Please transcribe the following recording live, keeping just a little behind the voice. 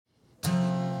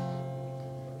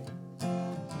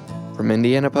From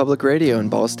Indiana Public Radio and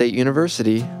Ball State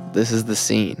University, this is The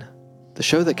Scene, the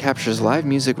show that captures live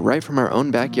music right from our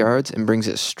own backyards and brings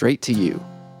it straight to you.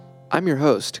 I'm your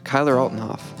host, Kyler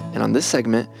Altenhoff, and on this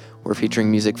segment, we're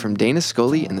featuring music from Dana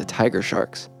Skully and the Tiger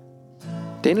Sharks.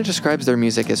 Dana describes their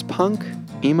music as punk,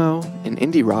 emo, and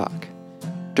indie rock.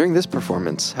 During this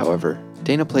performance, however,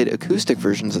 Dana played acoustic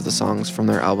versions of the songs from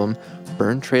their album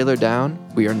Burn Trailer Down,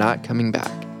 We Are Not Coming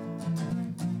Back.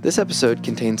 This episode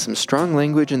contains some strong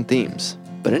language and themes,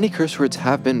 but any curse words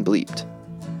have been bleeped.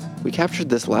 We captured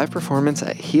this live performance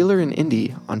at Healer in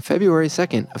Indy on February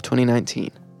 2nd of 2019.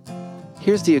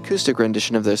 Here's the acoustic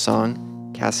rendition of their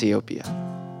song, Cassiopeia.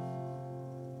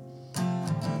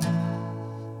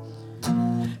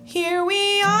 Here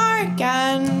we are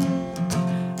again,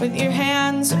 with your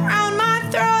hands around my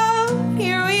throat.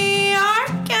 Here we are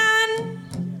again.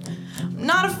 I'm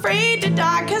not afraid to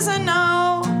die, 'cause I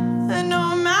know that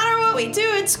no matter what we do,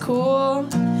 it's cool.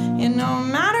 Yeah, no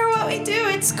matter what we do,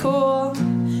 it's cool.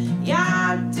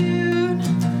 Yeah, dude,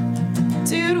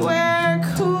 we're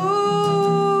cool.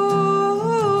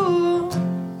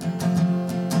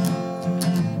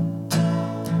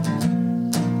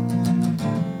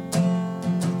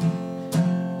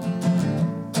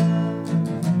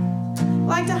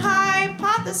 Like to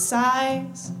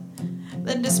hypothesize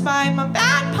that despite my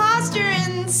bad posture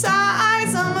and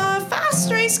size, I'm a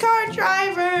fast race car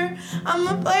driver. I'm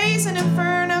a blazing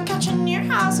inferno, catching your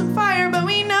house on fire. But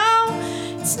we know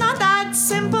it's not that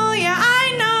simple. Yeah,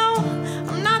 I know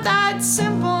I'm not that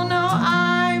simple. No,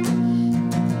 I'm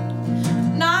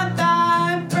not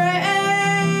that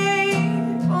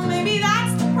brave. Well, maybe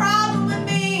that's the problem with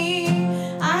me.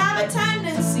 I have a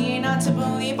tendency not to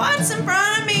believe what's in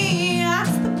front of me.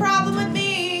 That's the problem with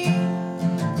me.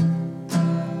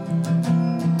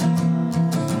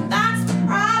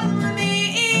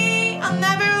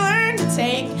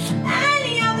 Take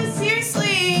any of this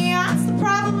seriously. That's the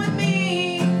problem with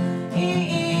me.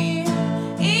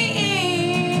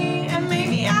 And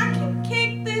maybe I can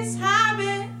kick this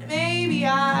habit. Maybe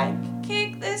I can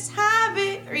kick this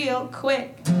habit real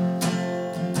quick.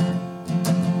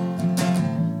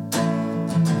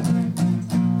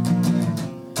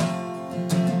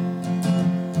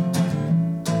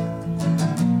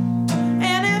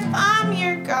 And if I'm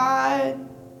your God,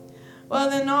 well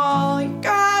then all your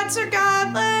gods are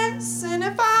godless. And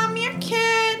if I'm your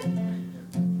kid,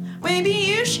 maybe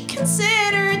you should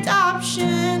consider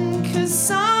adoption. 'Cause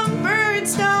some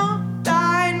birds don't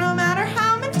die, no matter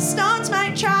how many stones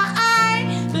might try.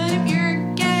 But if you're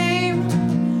game,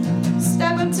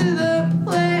 step up to the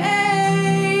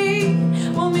plate.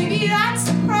 Well, maybe that's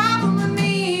the problem with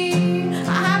me.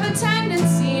 I have a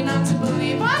tendency not to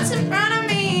believe what's in front of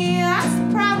me. That's the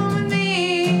problem with me.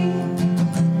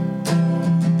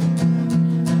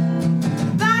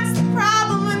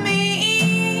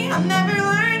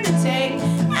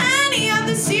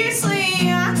 Seriously,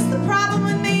 that's the problem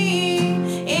with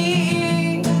me.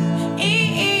 And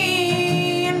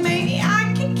maybe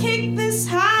I can kick this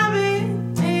habit.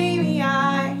 Maybe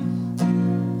I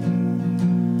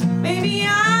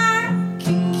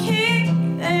can kick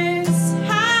this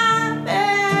habit.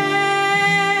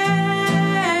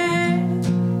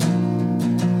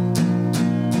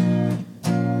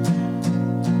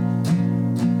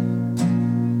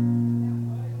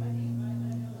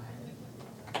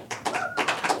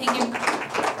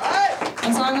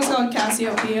 The song is called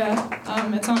Cassiopeia.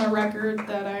 It's on a record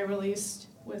that I released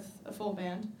with a full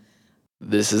band.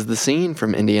 This is The Scene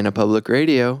from Indiana Public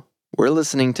Radio. We're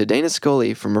listening to Dana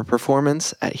Skully from a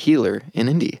performance at Healer in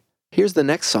Indy. Here's the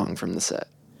next song from the set.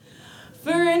 For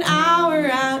an hour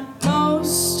at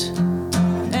most,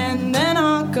 and then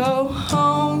I'll go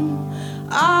home.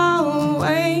 I'll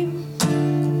wait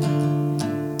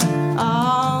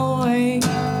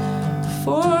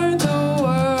for the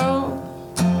world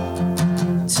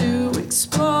to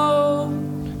explode.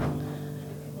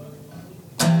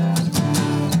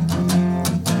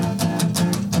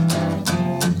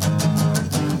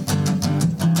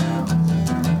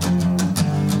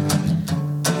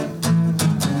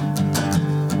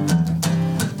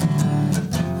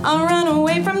 I'll run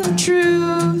away from the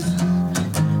truth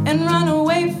and run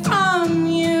away from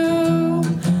you.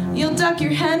 You'll duck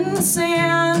your head in the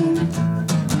sand,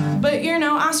 but you're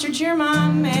no ostrich, you're my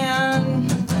man.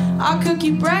 I'll cook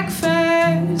you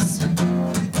breakfast,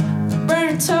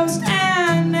 burnt toast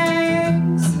and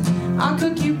eggs. I'll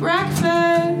cook you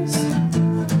breakfast,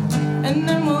 and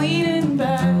then we'll eat in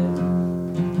bed.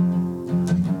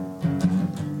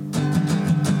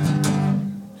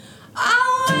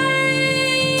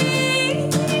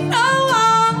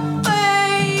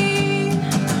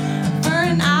 For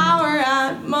an hour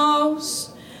at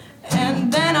most,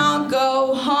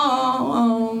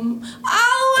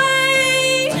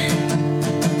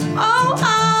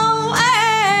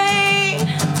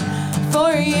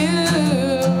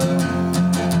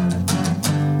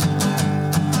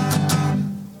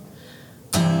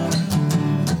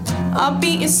 I'll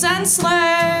beat you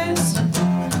senseless.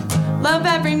 Love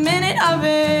every minute of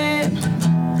it.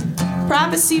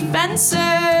 Privacy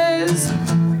fences.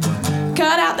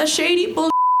 Cut out the shady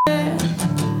bullshit.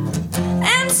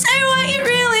 And say what you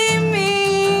really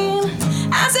mean.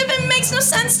 As if it makes no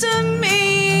sense to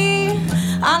me.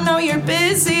 I know you're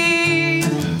busy.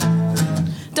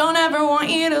 Don't ever want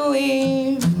you to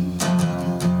leave.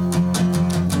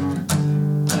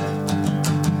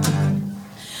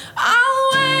 I'll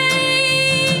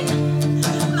wait.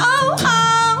 Oh,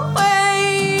 I'll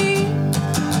wait.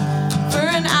 For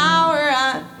an hour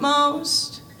at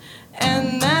most.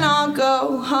 And then I'll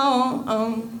go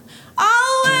home.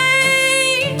 I'll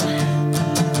wait.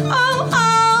 Oh,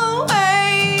 I'll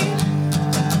wait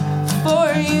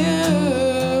for you.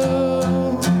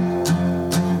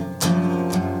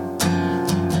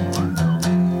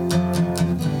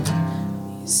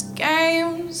 These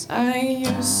games I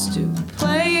used to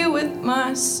play with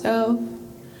myself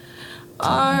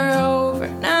are over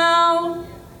now.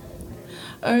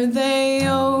 Are they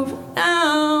over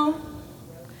now?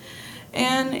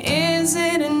 And is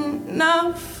it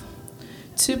enough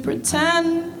to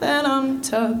pretend that I'm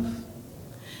tough?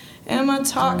 Am I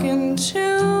talking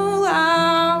too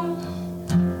loud?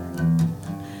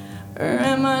 Or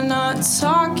am I not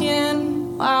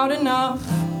talking loud enough?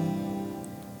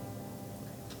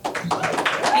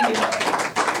 Thank you.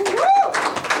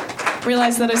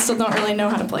 Realize that I still don't really know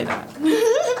how to play that.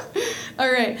 All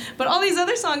right, but all these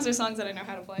other songs are songs that I know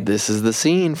how to play. This is The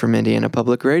Scene from Indiana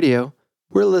Public Radio.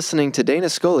 We're listening to Dana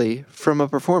Skully from a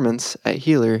performance at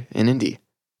Healer in Indy.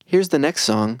 Here's the next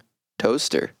song,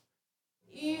 Toaster.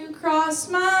 You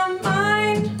crossed my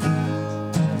mind.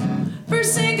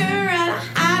 First cigarette I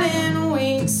had in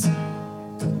weeks.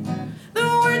 The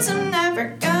words I'm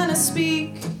never gonna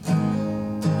speak.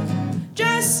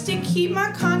 Just to keep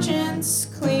my conscience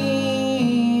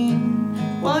clean.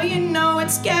 Well, you know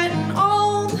it's getting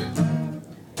old.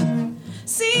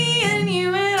 Seeing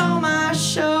you at all my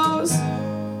shows.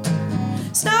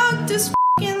 Stoked as f***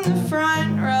 in the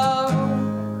front row.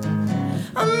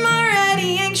 I'm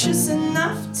already anxious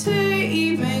enough to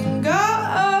even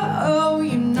go.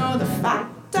 You know the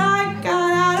fact I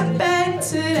got out of bed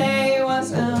today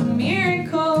was a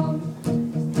miracle.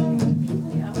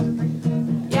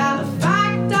 Yeah, the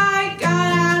fact I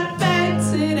got out of bed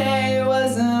today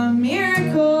was a miracle.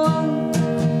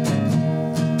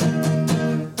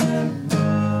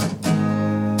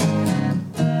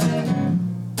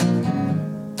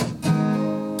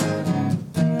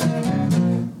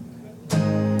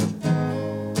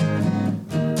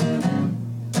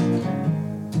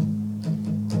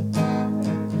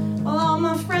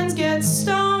 Get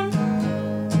stoned.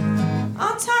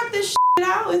 I'll talk this shit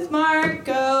out with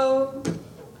Marco.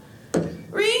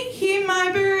 Reheat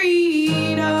my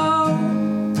burrito.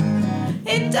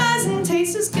 It doesn't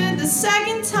taste as good the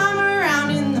second time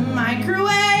around in the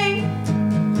microwave.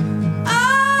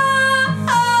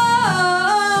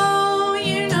 Oh,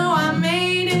 you know I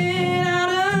made it out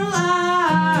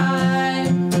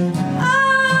alive.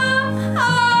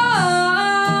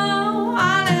 Oh,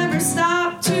 I never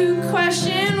stopped to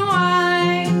question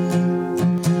why.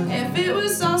 If it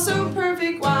was all so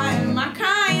perfect, why am I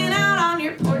crying out on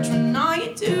your porch when all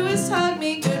you do is hug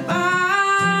me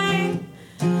goodbye?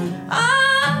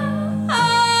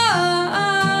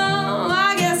 Oh,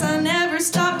 I guess I never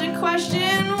stopped to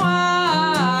question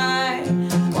why.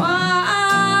 Why?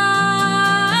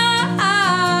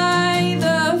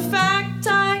 The fact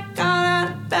I got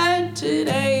out of bed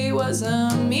today was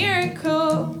a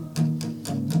miracle.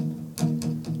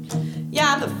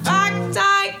 Yeah, the fact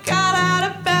I got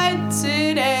out of bed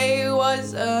today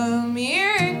was a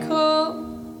miracle.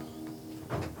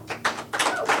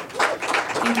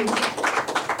 Thank you.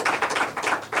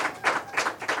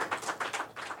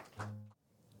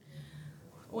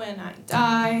 When I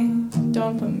die,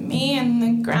 don't put me in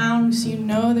the ground, 'cause you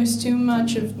know there's too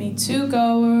much of me to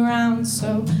go around.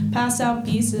 So pass out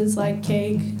pieces like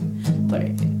cake.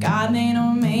 Pray to God they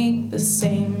don't make the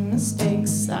same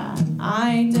mistakes that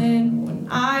I did when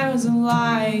I was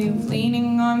alive.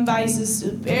 Leaning on vices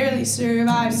to barely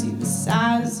survive. See the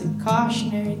sad as a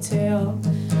cautionary tale.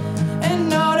 And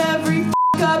note every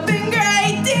up in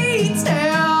great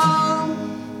detail.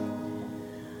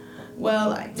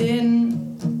 Well, I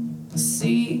didn't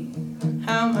see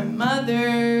how my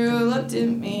mother looked at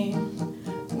me.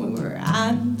 We were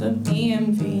at the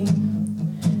BMV.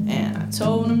 And I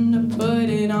told him to put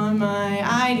it on my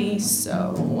ID,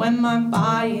 so when my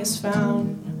body is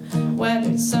found, whether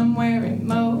it's somewhere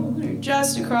remote or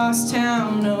just across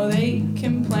town, oh, they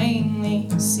can plainly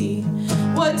see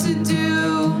what to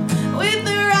do with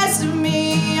the rest of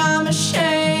me. I'm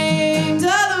ashamed.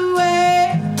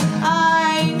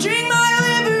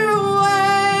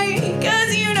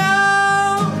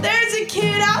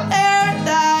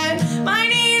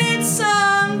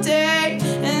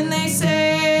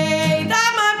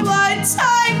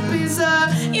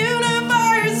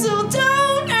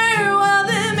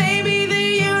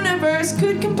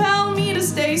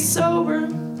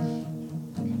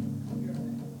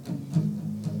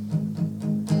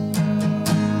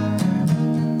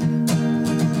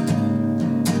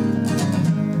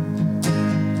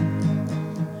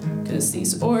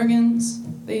 organs.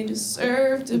 They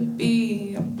deserve to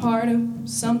be a part of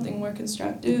something more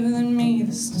constructive than me.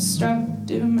 This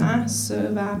destructive mass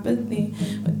of apathy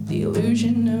with the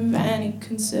illusion of any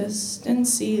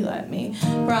consistency. Let me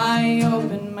pry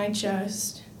open my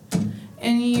chest,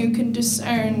 and you can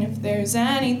discern if there's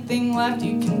anything left.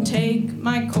 You can take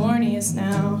my corneas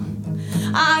now.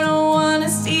 I don't wanna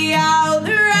see how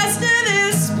the rest of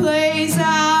this plays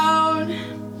out.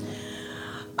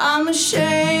 I'm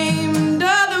ashamed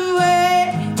of the way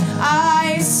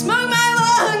I smoke my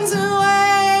lungs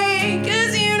away.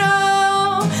 'Cause you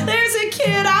know, there's a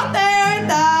kid out there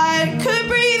that could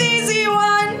breathe easy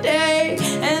one day.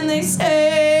 And they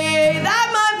say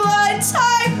that my blood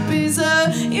type is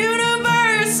a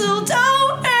universal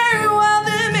donor. Well,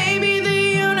 then maybe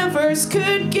the universe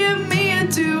could give me a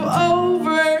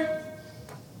do-over.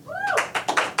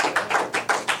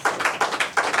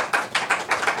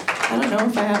 I don't know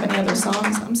if I have any other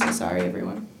songs. I'm so sorry,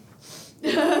 everyone.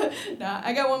 Nah,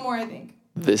 I got one more, I think.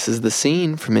 This is The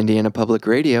Scene from Indiana Public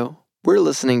Radio. We're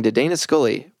listening to Dana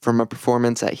Skully from a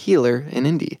performance at Healer in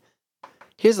Indy.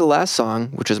 Here's the last song,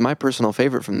 which is my personal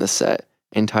favorite from this set,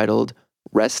 entitled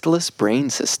Restless Brain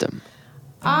System.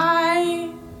 I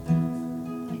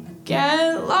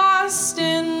get lost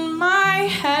in my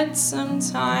head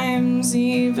sometimes,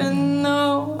 even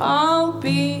though I'll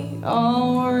be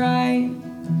alright.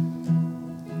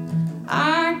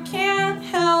 I can't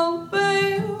help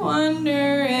but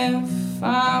wonder if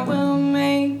I will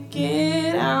make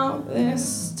it out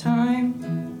this time.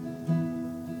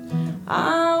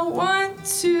 I want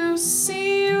to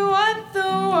see what the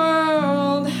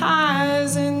world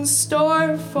has in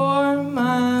store for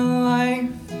my life.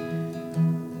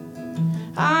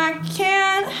 I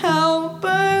can't help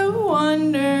but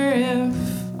wonder if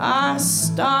I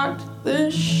stocked the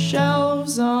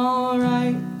shelves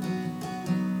alright.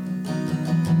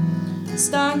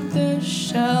 Stock the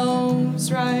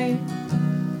shelves right.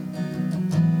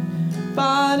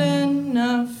 Bought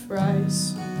enough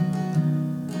rice.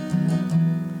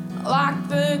 Lock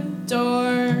the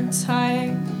door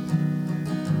tight.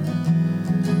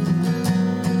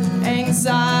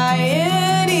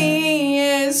 Anxiety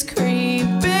is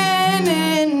creeping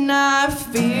in. I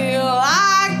feel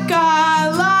like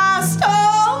I lost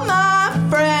all my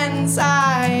friends.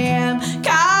 I am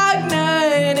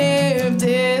cognitive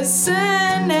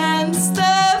dissonance,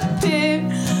 the pit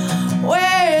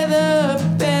where the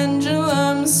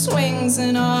pendulum swings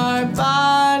and our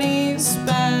bodies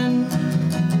bend.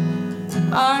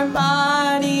 Our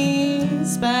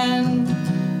bodies bend.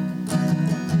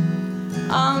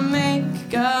 I'll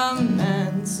make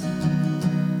amends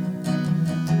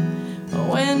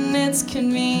when it's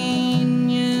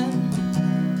convenient.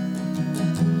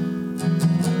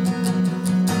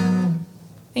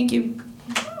 Thank you.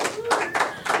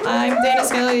 I'm Dana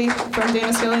Skully from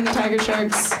Dana Skully and the Tiger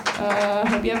Sharks.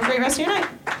 Hope you have a great rest of your night.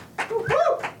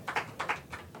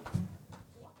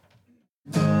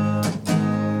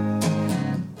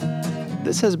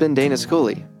 This has been Dana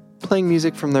Skully, playing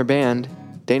music from their band,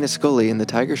 Dana Skully and the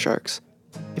Tiger Sharks.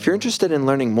 If you're interested in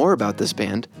learning more about this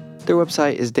band, their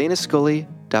website is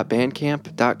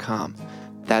danaskully.bandcamp.com.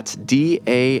 That's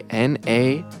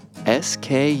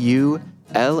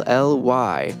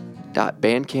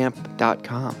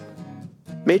DANASKULLY.bandcamp.com.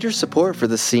 Major support for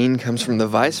The Scene comes from the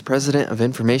Vice President of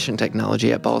Information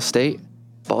Technology at Ball State,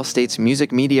 Ball State's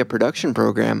music media production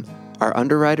program, our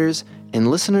underwriters, and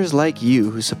listeners like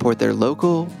you who support their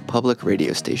local public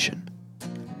radio station.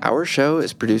 Our show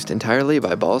is produced entirely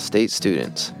by Ball State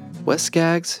students. Wes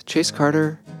Skaggs, Chase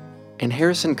Carter, and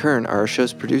Harrison Kern are our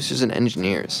show's producers and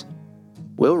engineers.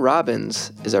 Will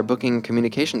Robbins is our booking and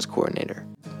communications coordinator.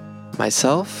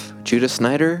 Myself, Judah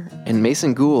Snyder, and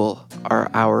Mason Gould are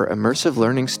our immersive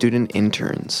learning student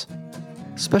interns.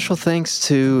 Special thanks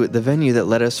to the venue that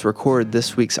let us record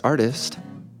this week's artist,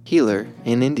 Healer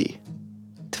in Indy.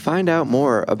 To find out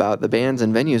more about the bands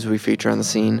and venues we feature on The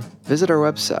Scene, visit our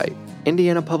website,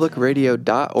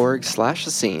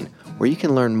 indianapublicradio.org/The Scene, where you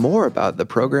can learn more about the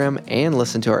program and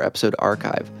listen to our episode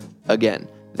archive. Again,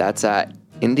 that's at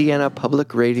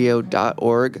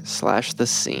indianapublicradio.org/The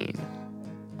Scene.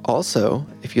 Also,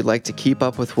 if you'd like to keep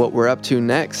up with what we're up to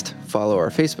next, follow our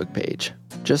Facebook page.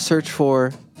 Just search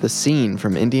for The Scene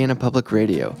from Indiana Public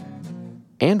Radio.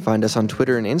 And find us on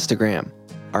Twitter and Instagram.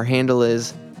 Our handle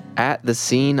is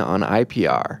 @TheScene on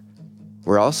IPR.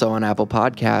 We're also on Apple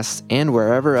Podcasts and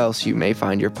wherever else you may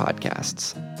find your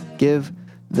podcasts. Give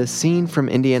The Scene from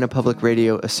Indiana Public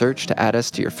Radio a search to add us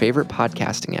to your favorite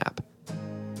podcasting app.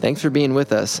 Thanks for being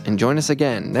with us, and join us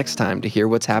again next time to hear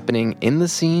what's happening in the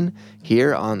scene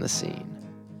here on The Scene.